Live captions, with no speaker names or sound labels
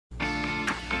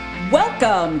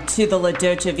Welcome to the La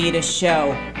Dolce Vita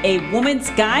Show, a woman's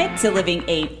guide to living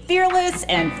a fearless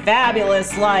and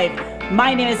fabulous life.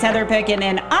 My name is Heather Pickin,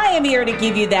 and I am here to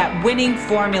give you that winning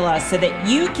formula so that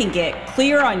you can get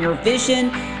clear on your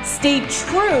vision, stay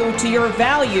true to your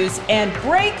values, and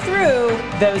break through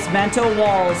those mental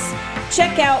walls.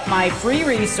 Check out my free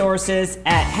resources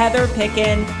at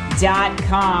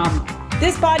heatherpickin.com.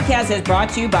 This podcast is brought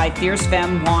to you by Fierce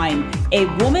Femme Wine, a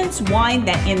woman's wine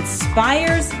that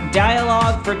inspires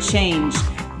dialogue for change.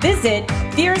 Visit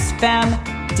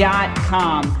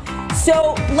fiercefemme.com.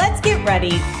 So let's get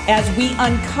ready as we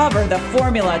uncover the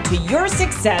formula to your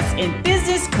success in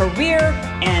business, career,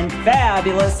 and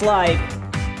fabulous life.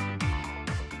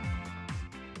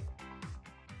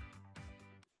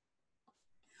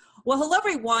 Well, hello,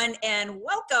 everyone, and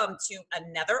welcome to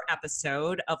another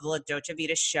episode of the La Dolce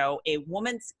Vita Show, a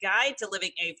woman's guide to living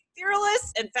a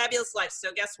fearless and fabulous life. So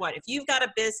guess what? If you've got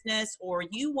a business or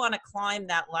you want to climb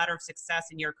that ladder of success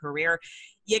in your career,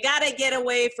 you got to get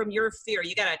away from your fear.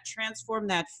 You got to transform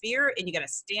that fear, and you got to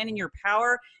stand in your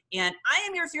power. And I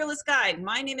am your fearless guide.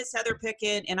 My name is Heather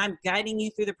Pickin, and I'm guiding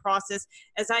you through the process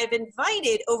as I've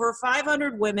invited over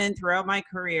 500 women throughout my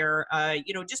career,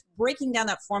 just breaking down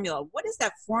that formula. What is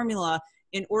that formula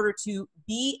in order to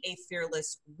be a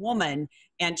fearless woman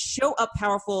and show up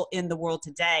powerful in the world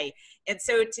today? And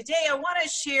so today I want to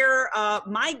share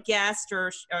my guest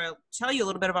or tell you a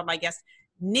little bit about my guest,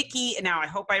 Nikki. Now, I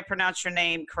hope I pronounced your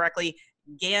name correctly.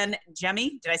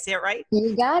 Gangemi. Did I say it right?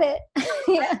 You got it. Yeah.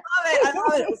 I love it. I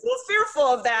was a little fearful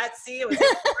of that. See, it was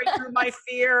right through my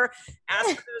fear. Ask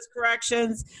for those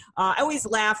corrections. I always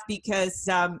laugh because,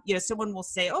 someone will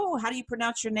say, "Oh, how do you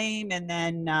pronounce your name?" And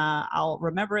then I'll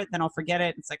remember it, then I'll forget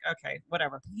it. It's like, okay,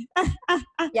 whatever.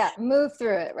 Yeah, move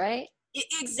through it, right?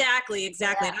 Exactly.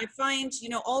 Yeah. And I find,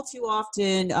 all too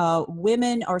often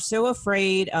women are so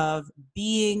afraid of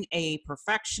being a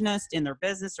perfectionist in their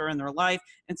business or in their life.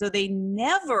 And so they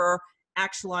never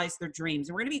actualize their dreams.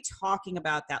 And we're going to be talking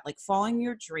about that, like following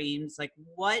your dreams, like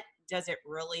what does it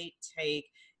really take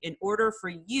in order for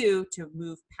you to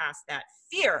move past that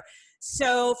fear?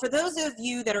 So for those of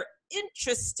you that are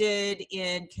interested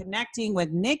in connecting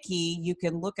with Nikki, you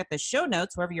can look at the show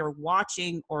notes wherever you're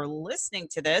watching or listening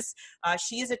to this.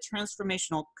 She is a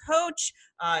transformational coach.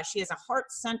 She has a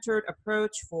heart-centered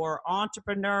approach for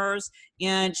entrepreneurs,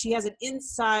 and she has an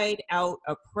inside-out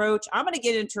approach. I'm going to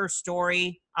get into her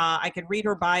story. I could read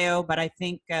her bio, but I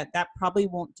think that probably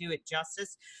won't do it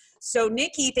justice. So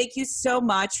Nikki, thank you so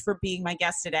much for being my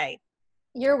guest today.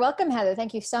 You're welcome, Heather.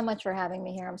 Thank you so much for having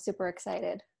me here. I'm super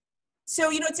excited.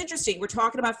 So, it's interesting. We're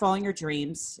talking about following your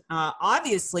dreams.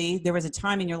 Obviously, there was a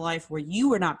time in your life where you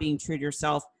were not being true to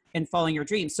yourself and following your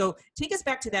dreams. So take us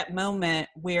back to that moment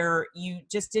where you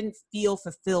just didn't feel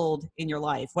fulfilled in your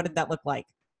life. What did that look like?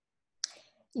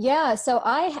 Yeah, so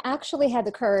I actually had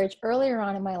the courage earlier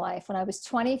on in my life. When I was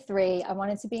 23, I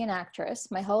wanted to be an actress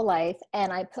my whole life.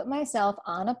 And I put myself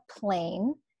on a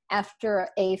plane after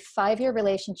a 5-year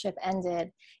relationship ended.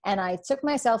 And I took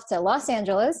myself to Los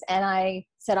Angeles and I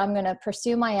said, I'm going to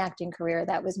pursue my acting career.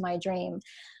 That was my dream.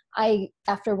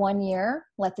 After 1 year,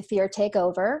 let the fear take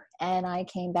over. And I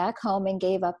came back home and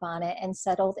gave up on it and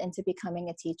settled into becoming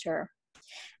a teacher.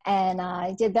 And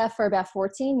I did that for about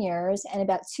 14 years. And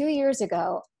about 2 years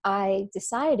ago, I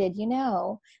decided,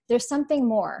 there's something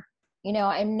more.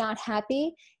 I'm not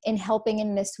happy in helping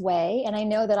in this way. And I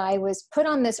know that I was put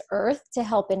on this earth to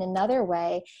help in another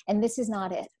way. And this is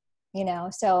not it.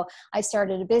 So I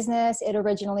started a business. It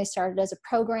originally started as a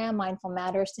program, Mindful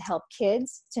Matters, to help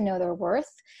kids to know their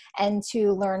worth and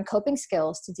to learn coping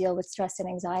skills to deal with stress and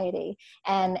anxiety.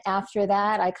 And after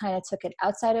that, I kind of took it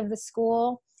outside of the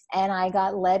school. And I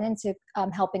got led into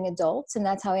helping adults. And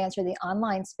that's how I entered the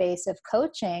online space of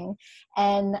coaching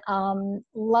and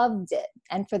loved it.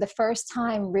 And for the first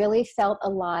time, really felt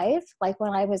alive. Like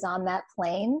when I was on that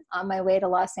plane on my way to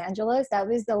Los Angeles, that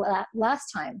was the last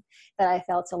time that I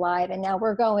felt alive. And now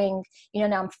we're going,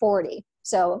 now I'm 40.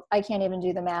 So I can't even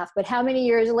do the math, but how many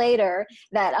years later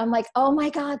that I'm like, oh my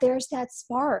God, there's that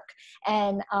spark.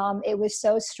 And it was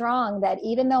so strong that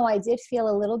even though I did feel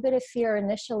a little bit of fear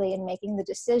initially in making the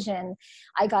decision,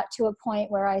 I got to a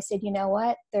point where I said, you know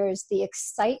what, there's the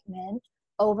excitement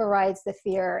overrides the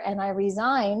fear. And I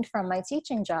resigned from my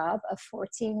teaching job of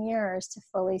 14 years to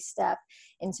fully step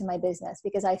into my business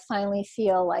because I finally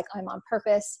feel like I'm on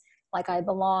purpose, like I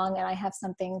belong, and I have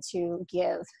something to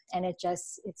give. And it's so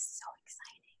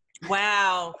exciting.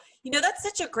 Wow. That's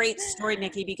such a great story,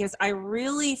 Nikki, because I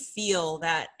really feel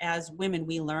that as women,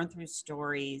 we learn through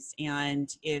stories.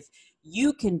 And if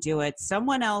you can do it,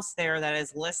 someone else there that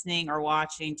is listening or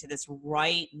watching to this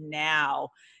right now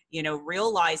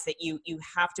realize that you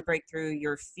have to break through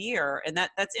your fear. And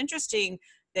that's interesting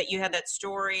that you had that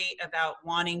story about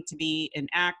wanting to be an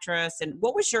actress. And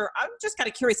I'm just kind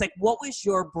of curious, like, what was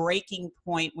your breaking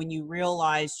point when you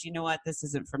realized, you know what, this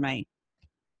isn't for me?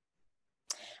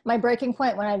 My breaking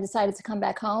point when I decided to come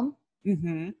back home.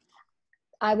 Mm-hmm.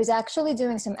 I was actually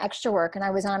doing some extra work and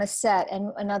I was on a set,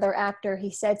 and another actor,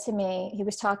 he said to me, he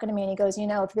was talking to me and he goes,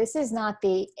 if this is not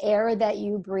the air that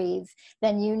you breathe,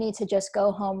 then you need to just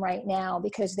go home right now,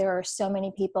 because there are so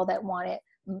many people that want it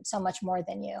so much more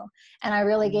than you. And I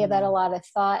really gave that a lot of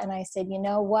thought. And I said, you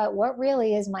know what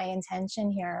really is my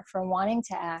intention here for wanting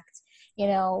to act?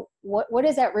 What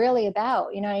is that really about?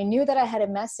 I knew that I had a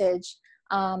message,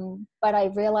 but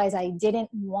I realized I didn't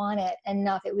want it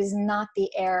enough. It was not the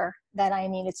air that I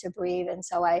needed to breathe. And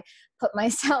so I put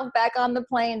myself back on the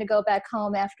plane to go back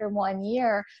home after 1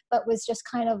 year, but was just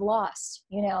kind of lost,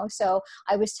 So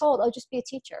I was told, oh, just be a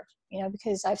teacher,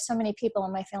 because I have so many people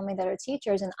in my family that are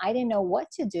teachers and I didn't know what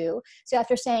to do. So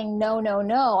after saying no,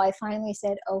 I finally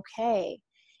said, okay.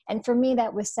 And for me,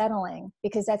 that was settling,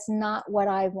 because that's not what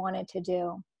I wanted to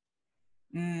do.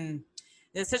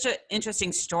 It's such an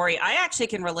interesting story. I actually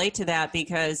can relate to that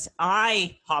because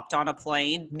I hopped on a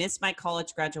plane, missed my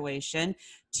college graduation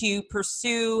to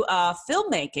pursue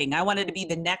filmmaking. I wanted to be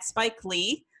the next Spike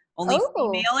Lee, only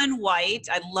female and white.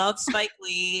 I love Spike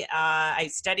Lee. I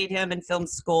studied him in film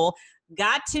school,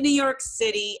 got to New York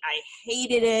City. I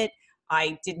hated it.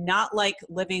 I did not like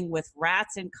living with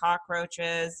rats and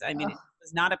cockroaches. I mean, it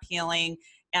was not appealing.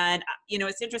 And,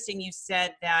 it's interesting you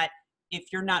said that if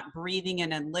you're not breathing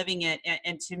it and living it.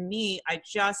 And to me, I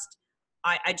just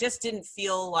didn't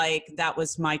feel like that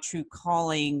was my true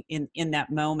calling in that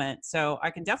moment. So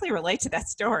I can definitely relate to that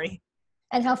story.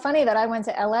 And how funny that I went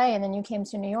to LA and then you came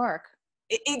to New York.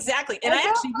 Exactly. And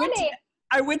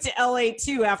I went to LA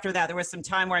too after that. There was some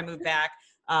time where I moved back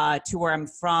to where I'm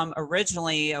from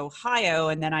originally, Ohio.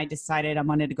 And then I decided I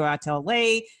wanted to go out to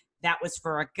LA. That was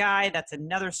for a guy. That's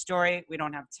another story. We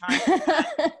don't have time for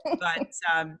that. But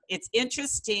it's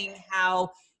interesting how,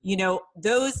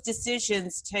 those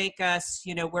decisions take us,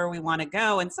 where we want to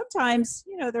go. And sometimes,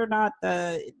 they're not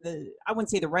I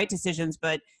wouldn't say the right decisions,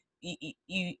 but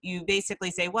you basically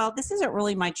say, well, this isn't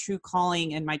really my true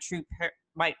calling and my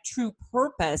true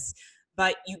purpose,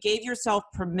 but you gave yourself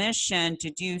permission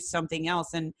to do something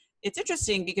else. And it's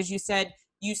interesting because you said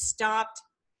you stopped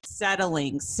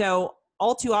settling. So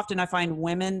all too often I find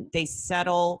women, they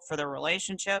settle for their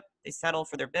relationship, they settle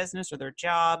for their business or their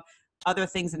job, other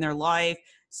things in their life.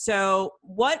 So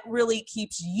what really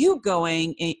keeps you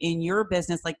going in your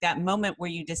business, like that moment where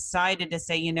you decided to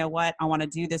say, you know what, I want to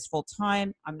do this full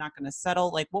time, I'm not going to settle?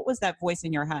 Like, what was that voice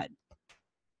in your head?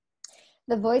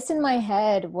 The voice in my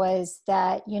head was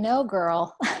that,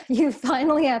 girl, you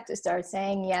finally have to start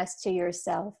saying yes to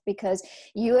yourself, because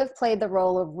you have played the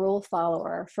role of rule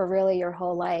follower for really your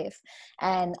whole life.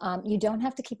 And you don't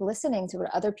have to keep listening to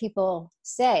what other people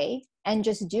say and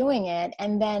just doing it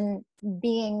and then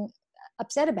being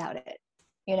upset about it.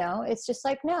 It's just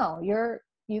like, no,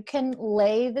 you can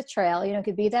lay the trail,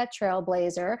 could be that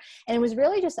trailblazer. And it was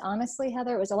really just, honestly,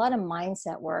 Heather, it was a lot of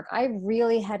mindset work. I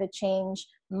really had to change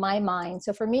my mind.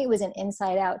 So for me, it was an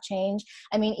inside out change.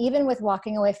 I mean, even with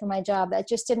walking away from my job, that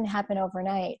just didn't happen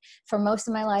overnight. For most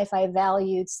of my life, I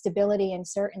valued stability and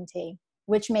certainty,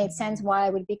 which made sense why I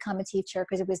would become a teacher,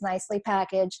 because it was nicely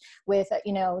packaged with,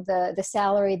 the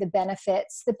salary, the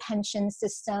benefits, the pension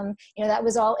system, that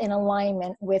was all in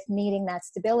alignment with needing that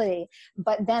stability.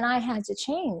 But then I had to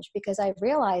change because I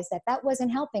realized that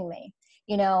wasn't helping me.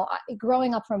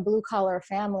 Growing up from blue collar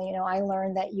family, I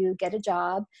learned that you get a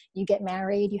job, you get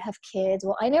married, you have kids.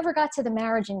 Well, I never got to the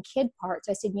marriage and kid part.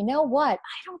 So I said, you know what?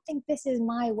 I don't think this is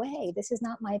my way. This is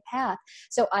not my path.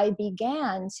 So I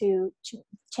began to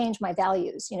change my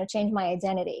values, change my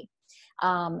identity.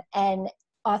 And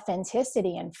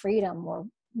authenticity and freedom were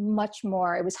much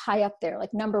more, it was high up there,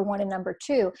 like number one and number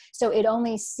two. So it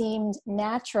only seemed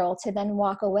natural to then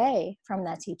walk away from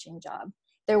that teaching job.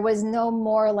 There was no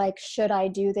more like, should I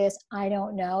do this? I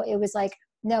don't know. It was like,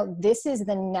 no, this is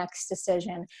the next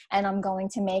decision and I'm going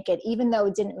to make it. Even though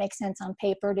it didn't make sense on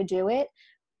paper to do it,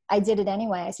 I did it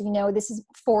anyway. I said, this is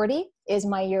 40 is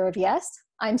my year of yes.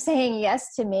 I'm saying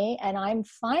yes to me, and I'm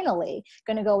finally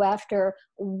going to go after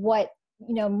what,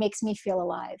 makes me feel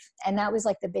alive. And that was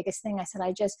like the biggest thing. I said,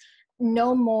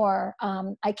 no more.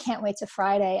 I can't wait to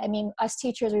Friday. I mean, us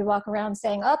teachers, we walk around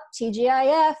saying,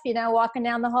 TGIF, walking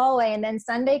down the hallway, and then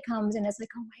Sunday comes and it's like,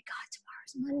 oh my God,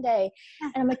 tomorrow's Monday.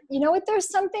 And I'm like, you know what,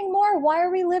 there's something more. Why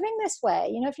are we living this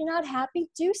way? If you're not happy,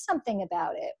 do something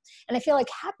about it. And I feel like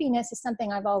happiness is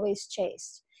something I've always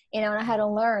chased. you know, and I had to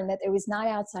learn that it was not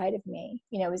outside of me,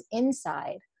 you know, it was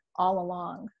inside all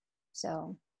along.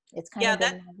 So it's kind Yeah, of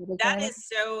been a little that journey. is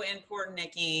so important,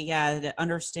 Nikki. Yeah, the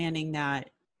understanding that,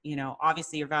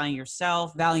 obviously you're valuing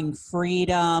yourself, valuing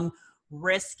freedom,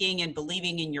 risking and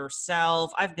believing in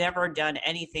yourself. I've never done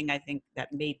anything I think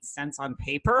that made sense on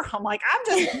paper. I'm like, I'm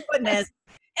just doing this.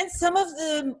 And some of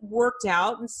them worked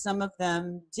out and some of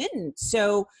them didn't.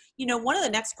 So, one of the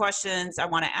next questions I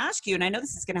want to ask you, and I know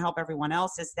this is going to help everyone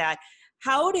else, is that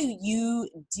how do you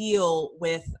deal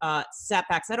with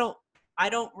setbacks? I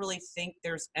don't really think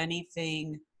there's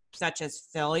anything such as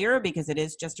failure because it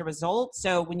is just a result.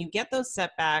 So when you get those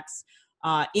setbacks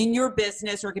in your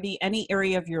business, or it could be any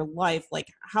area of your life, like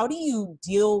how do you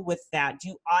deal with that? Do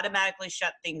you automatically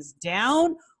shut things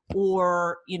down,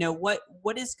 or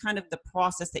what is kind of the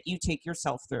process that you take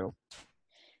yourself through?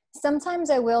 Sometimes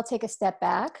I will take a step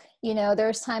back. You know,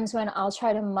 there's times when I'll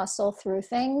try to muscle through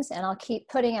things and I'll keep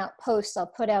putting out posts, I'll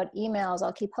put out emails,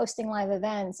 I'll keep hosting live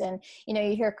events, and, you know,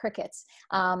 you hear crickets,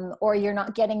 or you're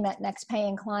not getting that next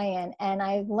paying client. And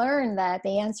I've learned that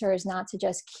the answer is not to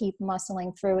just keep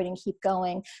muscling through it and keep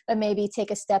going, but maybe take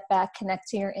a step back, connect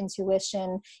to your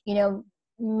intuition, you know,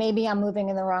 maybe I'm moving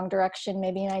in the wrong direction.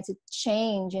 Maybe I need to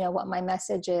change, you know, what my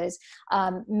message is.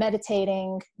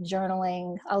 Meditating,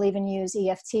 journaling. I'll even use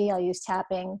EFT. I'll use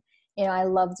tapping. You know, I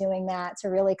love doing that to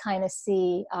really kind of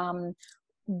see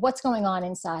what's going on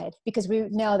inside, because we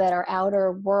know that our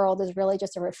outer world is really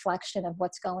just a reflection of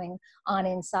what's going on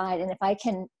inside. And if I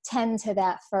can tend to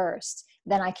that first,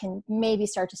 then I can maybe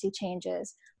start to see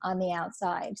changes on the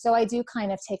outside. So I do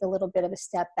kind of take a little bit of a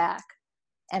step back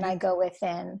and I go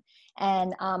within,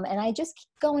 and I just keep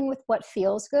going with what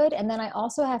feels good. And then I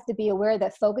also have to be aware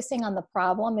that focusing on the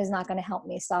problem is not going to help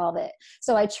me solve it.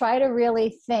 So I try to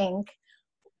really think,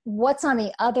 what's on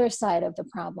the other side of the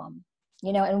problem,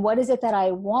 you know, and what is it that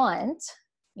I want,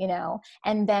 you know,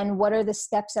 and then what are the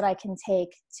steps that I can take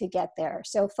to get there.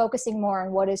 So focusing more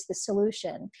on what is the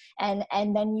solution, and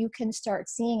then you can start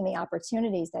seeing the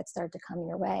opportunities that start to come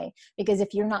your way, because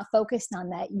if you're not focused on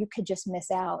that, you could just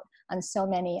miss out on so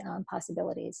many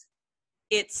possibilities.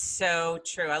 It's so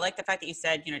true. I like the fact that you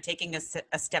said, taking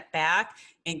a step back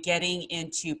and getting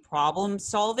into problem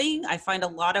solving. I find a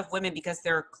lot of women, because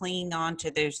they're clinging on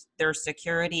to their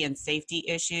security and safety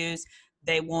issues,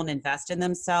 they won't invest in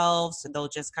themselves. They'll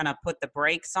just kind of put the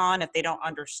brakes on if they don't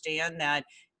understand that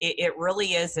it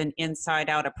really is an inside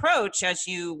out approach, as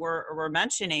you were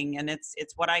mentioning. And it's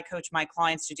what I coach my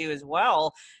clients to do as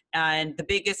well. And the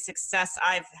biggest success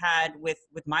I've had with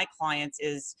my clients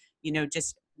is,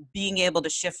 just being able to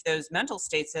shift those mental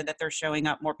states so that they're showing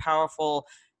up more powerful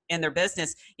in their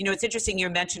business. It's interesting you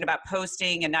mentioned about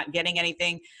posting and not getting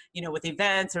anything, with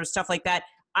events or stuff like that.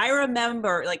 I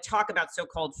remember, like, talk about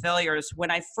so-called failures.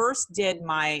 When I first did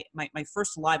my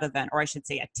first live event, or I should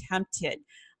say attempted,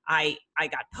 I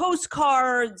got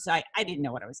postcards. I didn't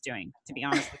know what I was doing, to be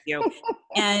honest with you.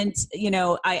 And,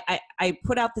 I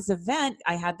put out this event.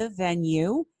 I had the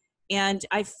venue, and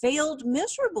I failed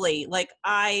miserably. Like,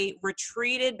 I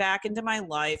retreated back into my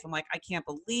life. I'm like, I can't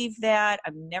believe that.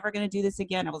 I'm never going to do this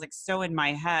again. I was like so in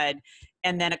my head.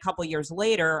 And then a couple years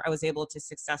later, I was able to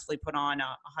successfully put on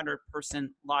a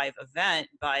 100-person live event.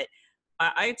 But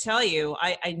I tell you,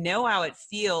 I know how it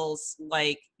feels.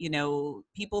 Like,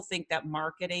 people think that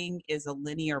marketing is a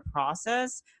linear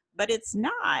process, but it's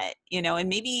not, and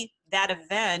maybe that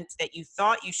event that you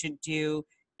thought you should do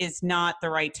is not the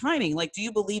right timing. Like, do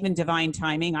you believe in divine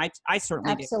timing? I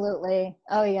certainly do. Absolutely.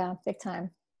 Oh yeah, big time.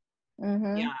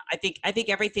 Mm-hmm. Yeah, I think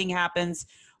everything happens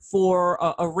for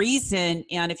a reason,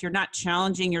 and if you're not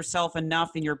challenging yourself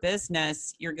enough in your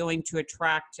business, you're going to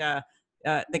attract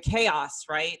the chaos,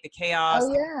 right? The chaos.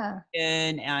 Oh yeah.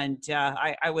 And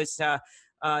I was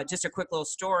just a quick little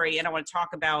story, and I want to talk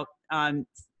about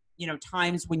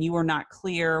times when you were not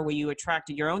clear, when you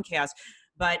attracted your own chaos.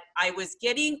 But I was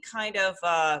getting kind of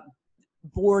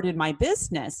bored in my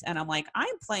business, and I'm like,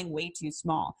 I'm playing way too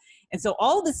small. And so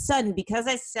all of a sudden, because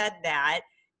I said that,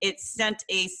 it sent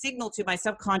a signal to my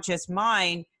subconscious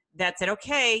mind that said,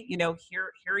 okay,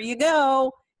 here you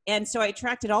go. And so I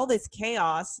attracted all this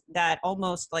chaos that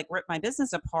almost like ripped my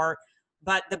business apart.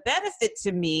 But the benefit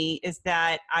to me is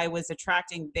that I was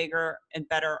attracting bigger and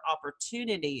better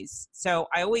opportunities. So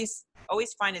I always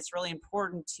find it's really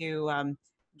important to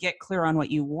get clear on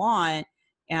what you want,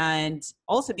 and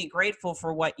also be grateful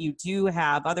for what you do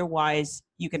have. Otherwise,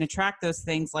 you can attract those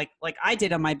things like I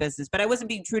did on my business, but I wasn't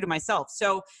being true to myself.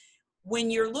 So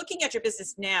when you're looking at your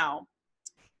business now,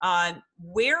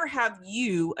 where have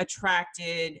you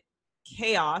attracted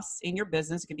chaos in your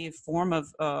business? It could be a form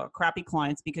of crappy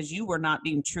clients because you were not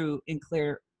being true and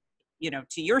clear,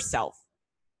 to yourself.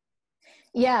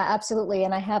 Yeah, absolutely.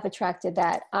 And I have attracted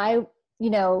that.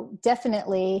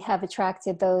 Definitely have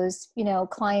attracted those,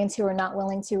 clients who are not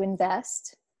willing to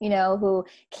invest, who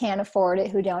can't afford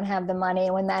it, who don't have the money.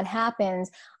 And when that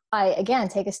happens, I, again,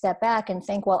 take a step back and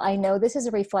think, well, I know this is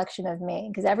a reflection of me,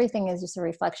 because everything is just a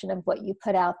reflection of what you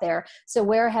put out there. So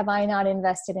where have I not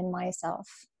invested in myself,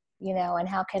 and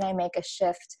how can I make a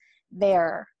shift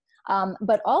there?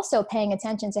 But also paying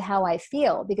attention to how I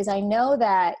feel, because I know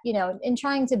that, in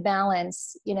trying to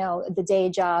balance, the day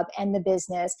job and the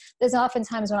business, there's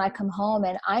oftentimes when I come home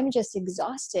and I'm just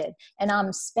exhausted and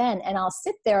I'm spent, and I'll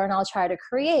sit there and I'll try to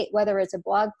create, whether it's a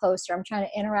blog post or I'm trying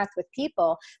to interact with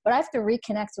people, but I have to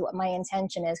reconnect to what my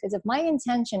intention is. Because if my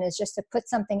intention is just to put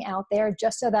something out there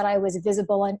just so that I was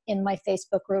visible in my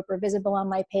Facebook group or visible on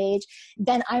my page,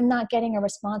 then I'm not getting a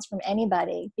response from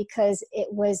anybody, because it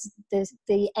was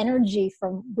the energy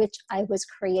from which I was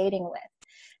creating with.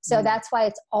 So that's why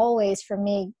it's always, for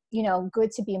me,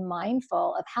 good to be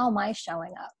mindful of how am I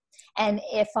showing up. And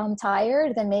if I'm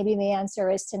tired, then maybe the answer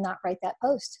is to not write that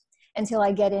post until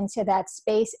I get into that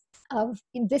space of,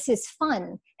 this is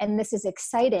fun and this is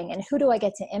exciting and who do I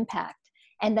get to impact?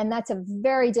 And then that's a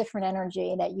very different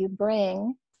energy that you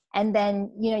bring. And then,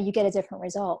 you get a different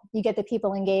result. You get the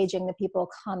people engaging, the people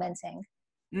commenting.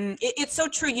 It's so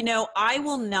true. I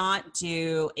will not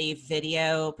do a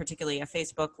video, particularly a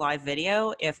Facebook Live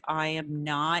video, if I am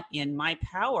not in my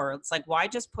power. It's like, why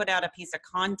just put out a piece of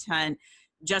content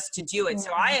just to do it?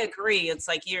 So I agree. It's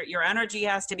like your energy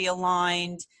has to be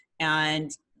aligned.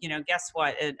 And, guess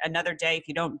what? Another day, if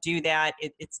you don't do that,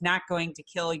 it's not going to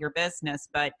kill your business,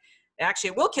 but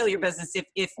actually it will kill your business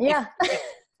if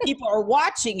people are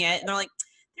watching it and they're like,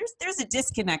 there's a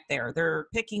disconnect there. They're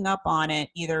picking up on it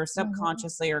either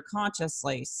subconsciously or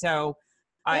consciously. So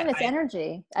it's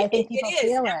energy. I think people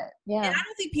feel it. Yeah. And I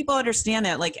don't think people understand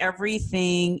that. Like,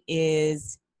 everything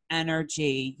is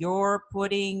energy. You're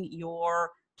putting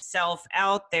yourself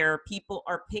out there. People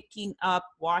are picking up,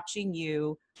 watching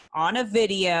you on a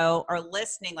video or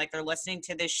listening, like they're listening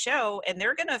to this show, and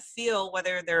they're going to feel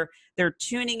whether they're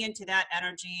tuning into that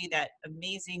energy, that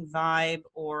amazing vibe,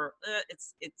 or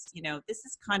it's this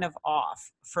is kind of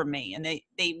off for me, and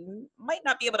they might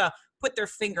not be able to put their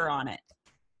finger on it.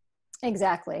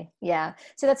 Exactly. Yeah.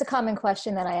 So that's a common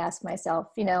question that I ask myself,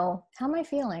 how am I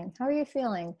feeling? How are you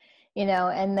feeling?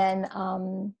 And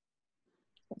then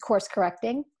course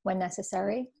correcting when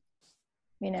necessary.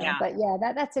 But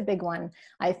that's a big one,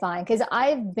 I find, because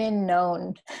I've been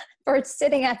known for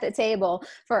sitting at the table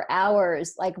for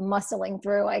hours, like muscling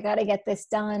through, I got to get this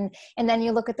done. And then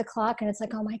you look at the clock and it's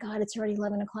like, oh my God, it's already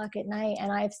 11 o'clock at night.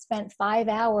 And I've spent 5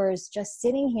 hours just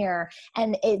sitting here,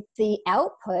 and the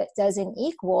output doesn't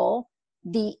equal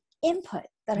the input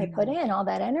that I put in, all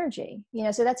that energy,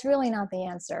 so that's really not the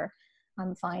answer,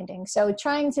 I'm finding. So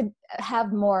trying to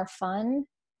have more fun,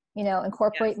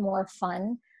 incorporate more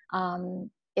fun,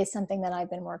 is something that I've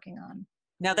been working on.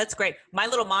 No, that's great. My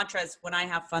little mantra is, when I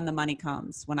have fun, the money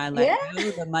comes. When I let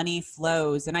go, the money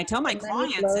flows. And I tell my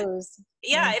clients,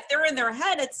 if they're in their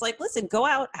head, it's like, listen, go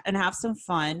out and have some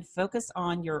fun, focus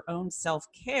on your own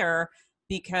self-care,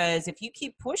 because if you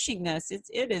keep pushing this,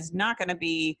 it is not going to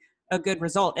be a good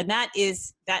result. And that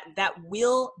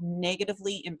will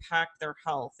negatively impact their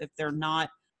health if they're not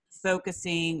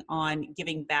focusing on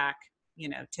giving back,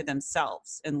 to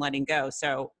themselves and letting go.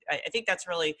 So I think that's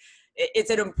really, it's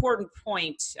an important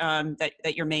point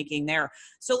that you're making there.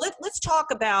 So let's talk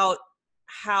about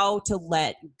how to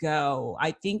let go.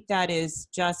 I think that is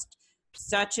just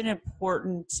such an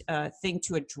important thing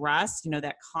to address,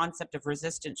 that concept of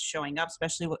resistance showing up,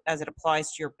 especially as it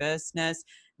applies to your business.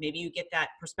 Maybe you get that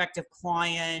prospective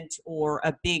client or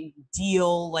a big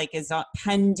deal like is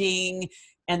pending,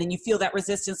 and then you feel that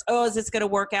resistance. Oh, is this going to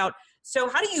work out? So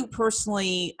how do you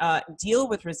personally deal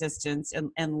with resistance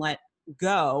and let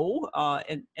go?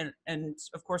 And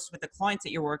of course, with the clients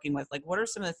that you're working with, like, what are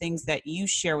some of the things that you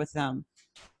share with them?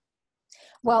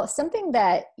 Well, something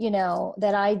that,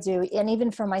 that I do, and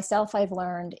even for myself, I've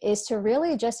learned, is to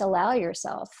really just allow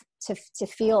yourself to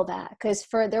feel that. Because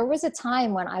there was a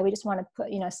time when I would just want to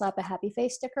put, slap a happy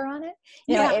face sticker on it.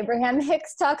 Abraham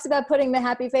Hicks talks about putting the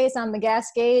happy face on the gas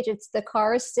gauge. The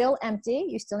car is still empty.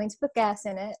 You still need to put gas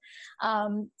in it.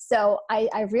 So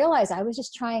I realized I was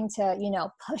just trying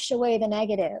to, push away the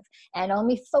negative and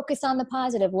only focus on the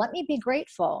positive. Let me be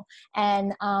grateful.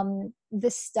 And,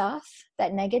 the stuff,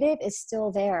 that negative is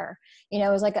still there. You know,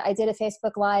 it was like I did a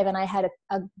Facebook Live and I had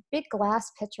a big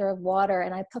glass pitcher of water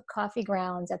and I put coffee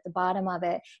grounds at the bottom of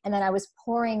it. And then I was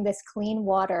pouring this clean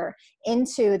water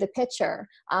into the pitcher.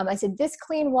 I said, this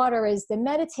clean water is the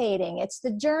meditating, it's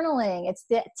the journaling, it's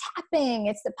the tapping,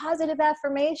 it's the positive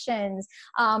affirmations.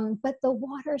 But the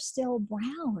water's still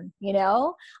brown, you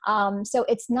know? So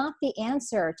it's not the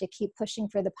answer to keep pushing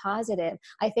for the positive.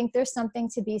 I think there's something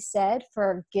to be said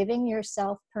for giving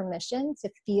yourself permission to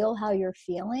feel how you're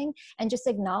feeling and just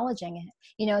acknowledging it.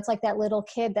 You know, it's like that little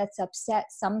kid that's upset.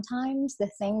 Sometimes the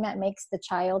thing that makes the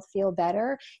child feel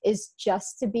better is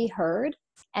just to be heard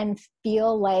and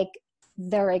feel like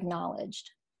they're acknowledged.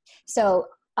 So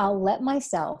I'll let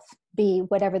myself be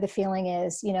whatever the feeling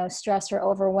is, you know, stressed or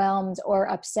overwhelmed or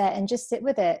upset, and just sit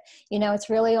with it. You know, it's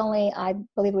really only, I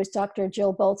believe it was Dr.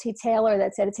 Jill Bolte Taylor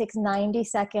that said it takes 90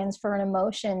 seconds for an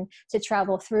emotion to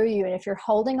travel through you. And if you're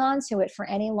holding on to it for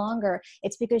any longer,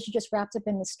 it's because you're just wrapped up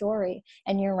in the story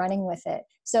and you're running with it.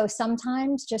 So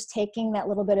sometimes just taking that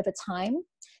little bit of a time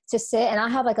to sit, and I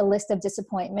have like a list of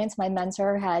disappointments. My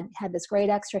mentor had this great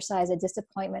exercise, a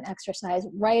disappointment exercise.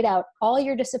 Write out all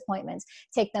your disappointments,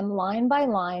 take them line by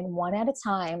line, one at a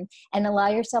time, and allow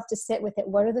yourself to sit with it.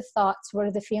 What are the thoughts? What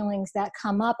are the feelings that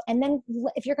come up? And then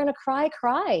if you're going to cry,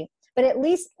 cry, but at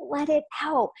least let it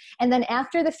out. And then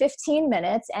after the 15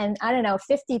 minutes and I don't know,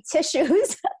 50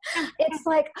 tissues, it's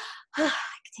like, I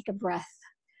could take a breath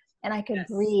and I could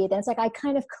breathe. And it's like, I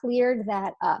kind of cleared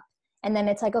that up. And then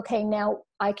it's like, okay, now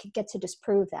I could get to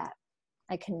disprove that.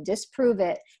 I can disprove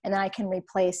it and then I can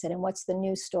replace it. And what's the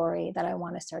new story that I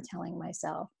want to start telling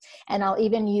myself? And I'll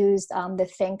even use the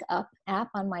Think Up app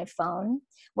on my phone,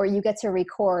 where you get to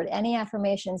record any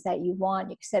affirmations that you want.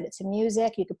 You can set it to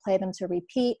music, you could play them to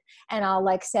repeat, and I'll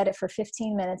like set it for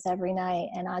 15 minutes every night.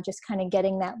 And I'll just kind of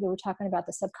getting that, we were talking about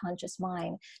the subconscious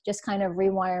mind, just kind of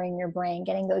rewiring your brain,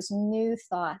 getting those new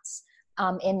thoughts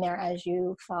in there as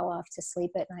you fall off to sleep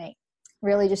at night.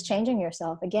 Really just changing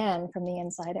yourself again from the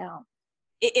inside out.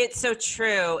 It's so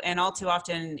true. And all too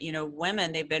often, you know,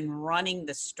 women, they've been running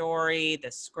the story,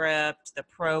 the script, the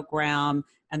program,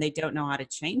 and they don't know how to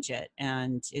change it.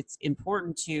 And it's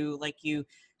important to, like you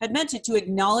had mentioned, to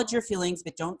acknowledge your feelings,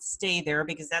 but don't stay there,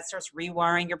 because that starts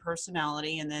rewiring your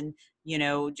personality. And then, you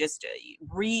know, just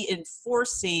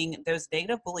reinforcing those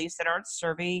negative beliefs that aren't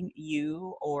serving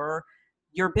you or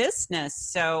your business.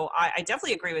 So I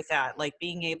definitely agree with that. Like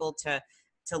being able to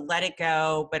let it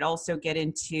go, but also get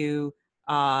into,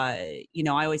 you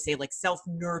know, I always say like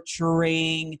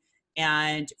self-nurturing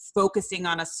and focusing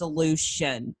on a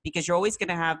solution, because you're always going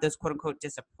to have those quote unquote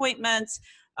disappointments.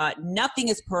 Nothing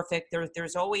is perfect.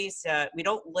 There's always, we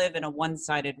don't live in a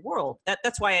one-sided world.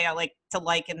 That's why I like to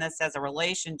liken this as a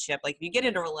relationship. Like if you get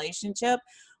into a relationship,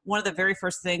 one of the very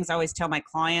first things I always tell my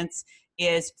clients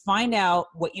is find out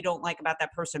what you don't like about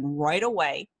that person right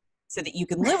away, so that you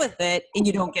can live with it and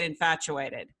you don't get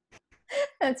infatuated.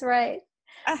 That's right.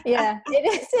 Yeah,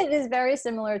 it is very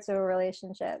similar to a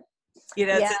relationship. You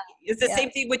know, Yeah. it's the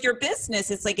same thing with your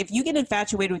business. It's like if you get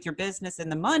infatuated with your business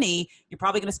and the money, you're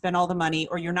probably going to spend all the money,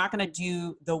 or you're not going to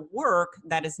do the work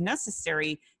that is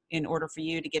necessary in order for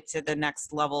you to get to the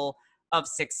next level of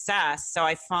success. So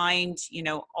I find, you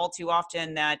know, all too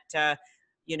often that,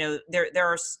 you know, there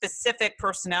are specific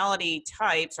personality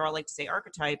types, or I like to say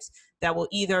archetypes, that will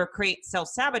either create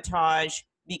self-sabotage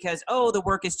because, oh, the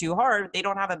work is too hard. They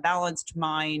don't have a balanced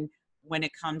mind when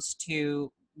it comes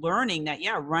to learning that,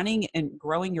 yeah, running and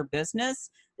growing your business,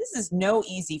 this is no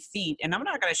easy feat. And I'm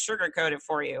not going to sugarcoat it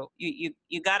for you.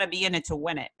 You got to be in it to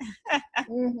win it.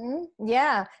 Mm-hmm.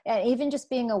 Yeah. And even just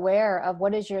being aware of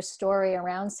what is your story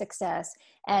around success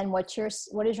and what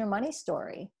is your money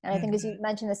story. And I think as you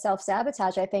mentioned the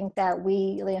self-sabotage, I think that we,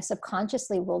 you know,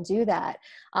 subconsciously will do that.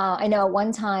 I know at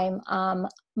one time,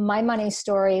 my money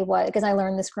story was, because I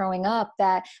learned this growing up,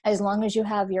 that as long as you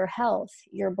have your health,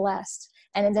 you're blessed.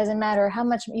 And it doesn't matter how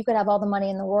much you could have all the money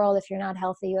in the world. If you're not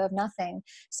healthy, you have nothing.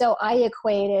 So I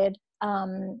equated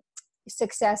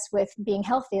success with being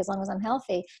healthy, as long as I'm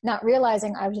healthy, not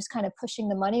realizing I was just kind of pushing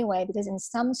the money away, because in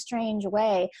some strange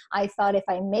way, I thought if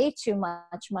I made too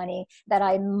much money that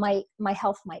my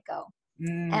health might go.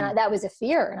 And that was a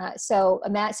fear. And so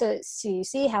you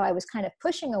see how I was kind of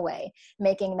pushing away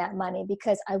making that money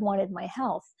because I wanted my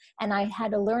health. And I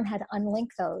had to learn how to unlink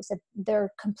those. They're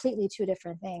completely two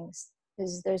different things.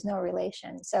 There's no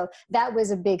relation. So that was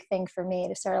a big thing for me,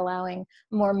 to start allowing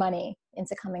more money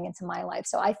coming into my life.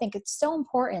 So I think it's so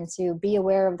important to be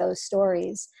aware of those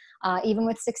stories. Even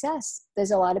with success,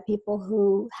 there's a lot of people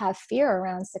who have fear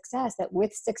around success, that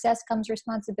with success comes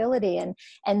responsibility,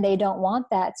 and they don't want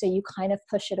that. So you kind of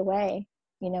push it away,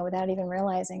 you know, without even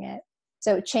realizing it.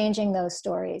 So changing those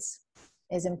stories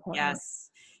is important. Yes.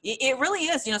 It really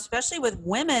is, especially with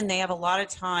women, they have a lot of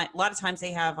times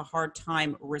they have a hard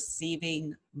time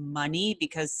receiving money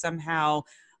because somehow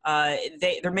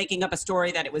they're making up a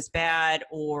story that it was bad,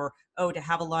 or, oh, to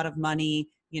have a lot of money,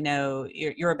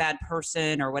 you're a bad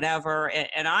person or whatever.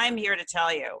 And I'm here to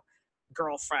tell you,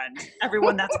 girlfriend,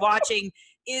 everyone that's watching,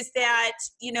 is that,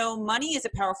 money is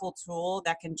a powerful tool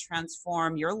that can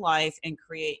transform your life and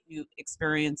create new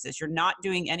experiences. You're not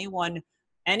doing anyone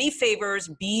any favors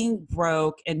being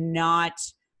broke and not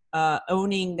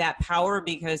owning that power,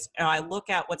 because I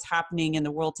look at what's happening in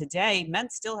the world today. Men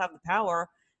still have the power.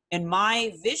 And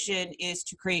my vision is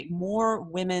to create more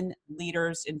women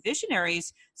leaders and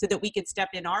visionaries so that we can step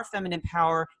in our feminine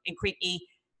power and create a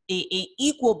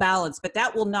equal balance. But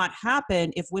that will not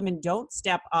happen if women don't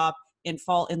step up and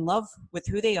fall in love with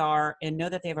who they are and know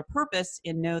that they have a purpose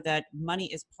and know that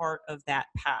money is part of that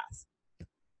path.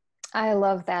 I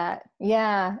love that.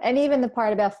 Yeah. And even the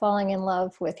part about falling in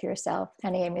love with yourself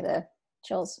kind of gave me the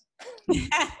chills.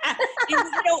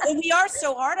 And we are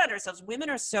so hard on ourselves. Women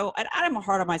are so, and I'm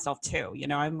hard on myself too.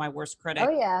 I'm my worst critic. Oh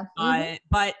yeah. Mm-hmm.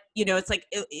 But it's like,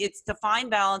 it's the fine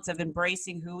balance of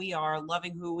embracing who we are,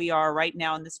 loving who we are right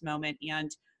now in this moment.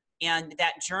 And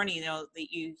that journey, that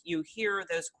you hear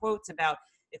those quotes about,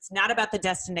 it's not about the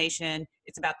destination,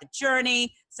 it's about the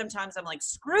journey. Sometimes I'm like,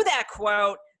 screw that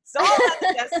quote. It's all about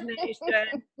the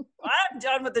destination. I'm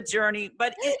done with the journey.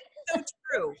 But it's so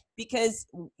true, because,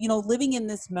 living in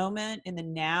this moment, in the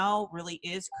now, really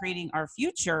is creating our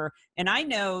future. And I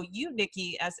know you,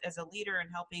 Nikki, as a leader and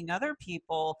helping other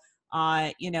people,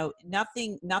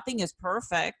 nothing is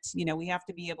perfect. We have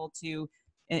to be able to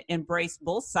embrace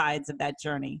both sides of that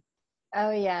journey.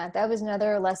 Oh yeah. That was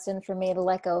another lesson for me, to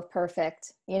let go of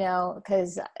perfect,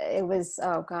 because it was,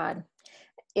 oh God.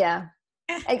 Yeah.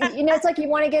 It's like you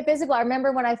want to get visible. I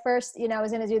remember when I first, I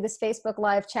was going to do this Facebook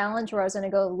Live challenge where I was going to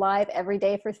go live every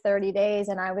day for 30 days.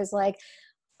 And I was like,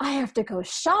 I have to go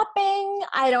shopping.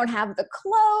 I don't have the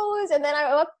clothes. And then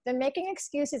I'm making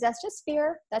excuses. That's just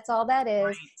fear. That's all that is.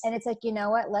 Right. And it's like, you know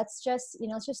what, let's just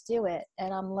do it.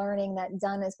 And I'm learning that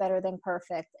done is better than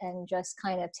perfect, and just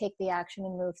kind of take the action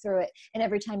and move through it. And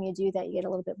every time you do that, you get a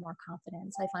little bit more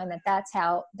confidence. I find that that's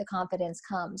how the confidence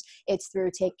comes. It's through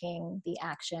taking the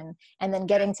action and then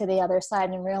getting to the other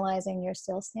side and realizing you're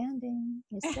still standing.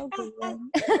 You're still breathing.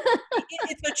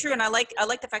 It's so true. And I like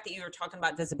the fact that you were talking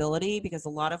about visibility, because a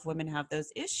lot of women have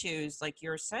those issues, like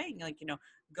you're saying, like,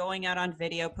 going out on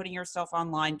video, putting yourself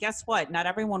online. Guess what? Not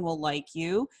everyone will like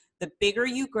you. The bigger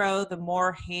you grow, the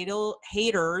more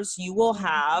haters you will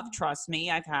have. Trust me,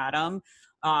 I've had them.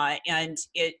 And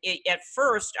it at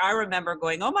first, I remember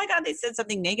going, oh my God, they said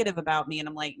something negative about me. And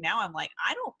now I'm like,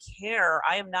 I don't care.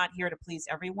 I am not here to please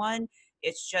everyone.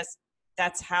 It's just,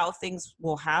 that's how things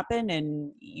will happen.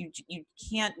 And you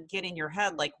can't get in your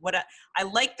head. Like I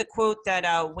like the quote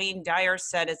that Wayne Dyer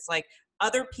said. It's like,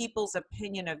 other people's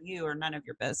opinion of you are none of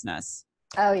your business.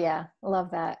 Oh yeah. Love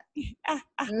that.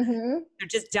 Mm-hmm. So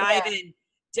just dive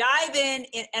in.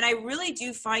 And I really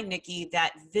do find, Nikki,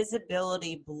 that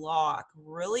visibility block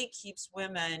really keeps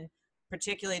women,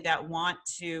 particularly that want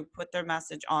to put their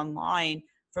message online,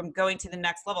 from going to the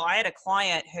next level. I had a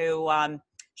client who,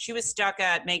 she was stuck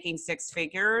at making six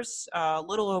figures, a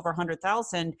little over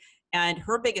 100,000. And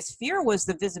her biggest fear was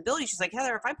the visibility. She's like,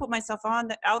 Heather, if I put myself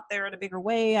out there in a bigger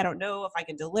way, I don't know if I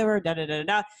can deliver, da, da, da,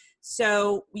 da.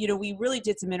 So, we really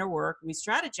did some inner work. We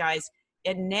strategized.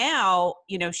 And now,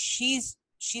 she's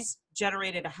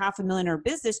generated $500,000 in her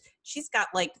business. She's got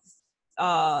like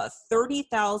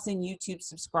 30,000 YouTube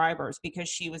subscribers, because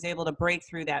she was able to break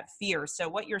through that fear. So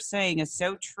what you're saying is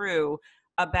so true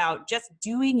about just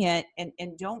doing it, and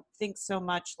don't think so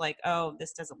much like, oh,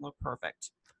 this doesn't look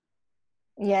perfect.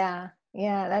 Yeah.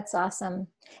 That's awesome.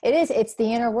 It's the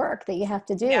inner work that you have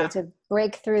to do to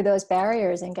break through those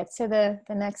barriers and get to the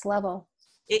next level.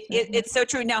 It's so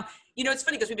true. Now, it's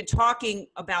funny because we've been talking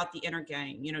about the inner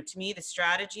game. To me, the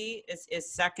strategy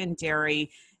is secondary.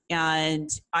 And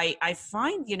I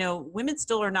find, women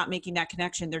still are not making that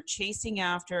connection. They're chasing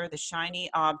after the shiny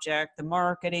object, the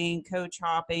marketing, coach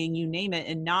hopping, you name it,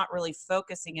 and not really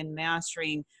focusing and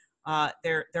mastering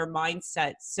their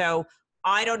mindset. So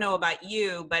I don't know about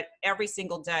you, but every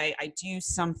single day I do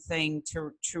something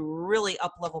to really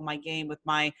up level my game with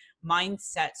my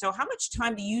mindset. So how much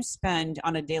time do you spend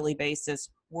on a daily basis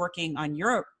working on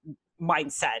your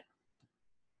mindset?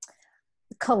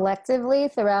 collectively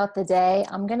throughout the day,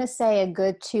 I'm going to say a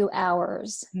good 2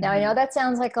 hours. Now, I know that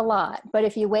sounds like a lot, but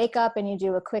if you wake up and you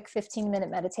do a quick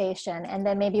 15-minute meditation, and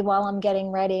then maybe while I'm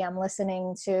getting ready, I'm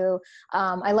listening to,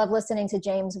 I love listening to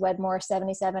James Wedmore,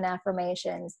 77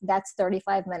 Affirmations. That's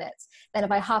 35 minutes. Then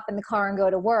if I hop in the car and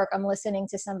go to work, I'm listening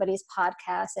to somebody's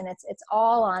podcast, and it's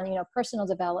all on, personal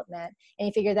development, and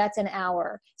you figure that's an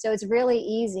hour. So it's really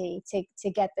easy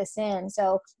to get this in.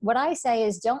 So what I say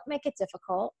is, don't make it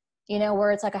difficult.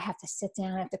 Where it's like, I have to sit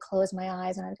down, I have to close my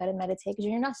eyes, and I've got to meditate, because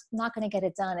you're not going to get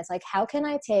it done. It's like, how can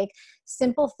I take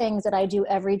simple things that I do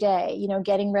every day,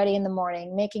 getting ready in the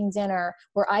morning, making dinner,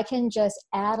 where I can just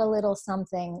add a little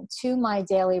something to my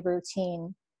daily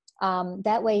routine.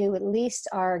 That way you at least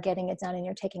are getting it done, and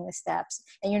you're taking the steps,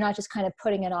 and you're not just kind of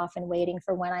putting it off and waiting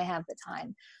for when I have the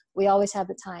time. We always have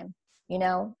the time.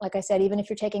 Like I said, even if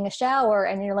you're taking a shower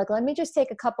and you're like, let me just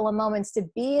take a couple of moments to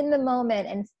be in the moment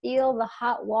and feel the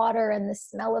hot water and the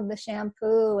smell of the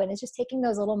shampoo. And it's just taking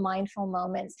those little mindful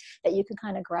moments that you can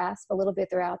kind of grasp a little bit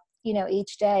throughout,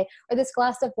 each day. Or this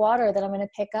glass of water that I'm going to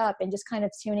pick up, and just kind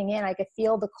of tuning in. I could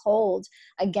feel the cold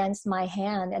against my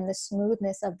hand and the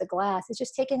smoothness of the glass. It's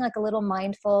just taking like a little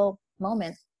mindful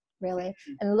moment, really,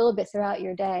 and a little bit throughout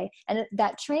your day. And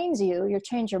that trains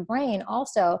your brain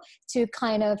also to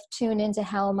kind of tune into,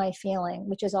 how am I feeling,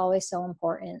 which is always so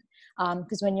important.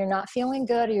 Because when you're not feeling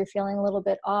good, or you're feeling a little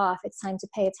bit off, it's time to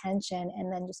pay attention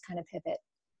and then just kind of pivot.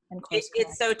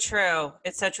 It's so true.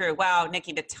 It's so true. Wow,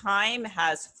 Nikki, the time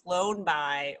has flown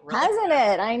by. Really Hasn't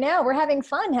fast. it? I know. We're having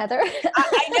fun, Heather. I know.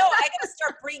 I got to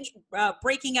start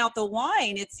breaking out the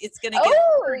wine. It's going to get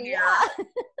over here.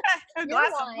 A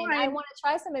glass of wine. I want to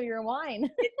try some of your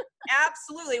wine.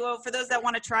 Absolutely. Well, for those that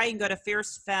want to try, you can go to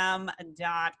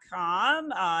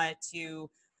fiercefemme.com to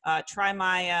try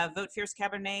my Vote Fierce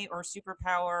Cabernet, or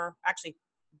Superpower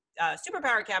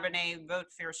Cabernet, Vote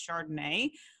Fierce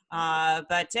Chardonnay.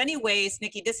 But anyways,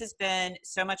 Nikki, this has been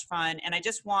so much fun. And I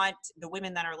just want the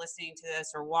women that are listening to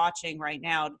this or watching right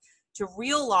now to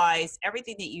realize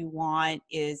everything that you want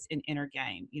is an inner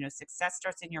game. Success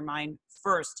starts in your mind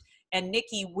first. And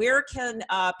Nikki, where can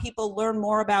people learn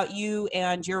more about you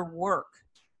and your work?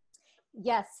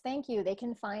 Yes, thank you. They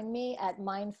can find me at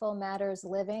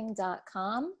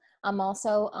mindfulmattersliving.com. I'm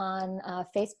also on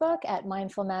Facebook at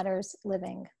Mindful Matters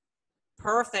Living.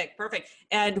 Perfect.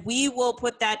 And we will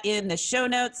put that in the show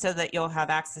notes so that you'll have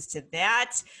access to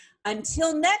that.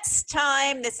 Until next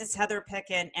time, this is Heather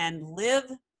Picken, and live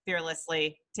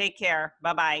fearlessly. Take care.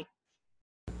 Bye-bye.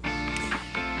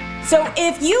 So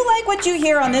if you like what you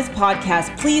hear on this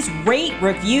podcast, please rate,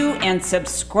 review, and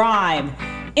subscribe.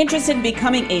 Interested in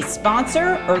becoming a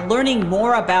sponsor or learning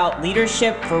more about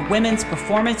leadership for women's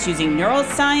performance using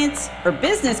neuroscience or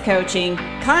business coaching,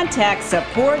 contact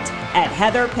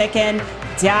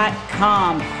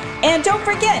support@heatherpicken.com. And don't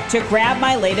forget to grab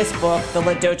my latest book, The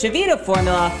La Dolce Vita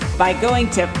Formula, by going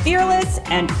to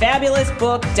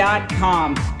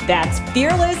fearlessandfabulousbook.com. That's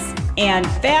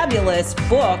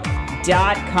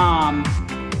fearlessandfabulousbook.com.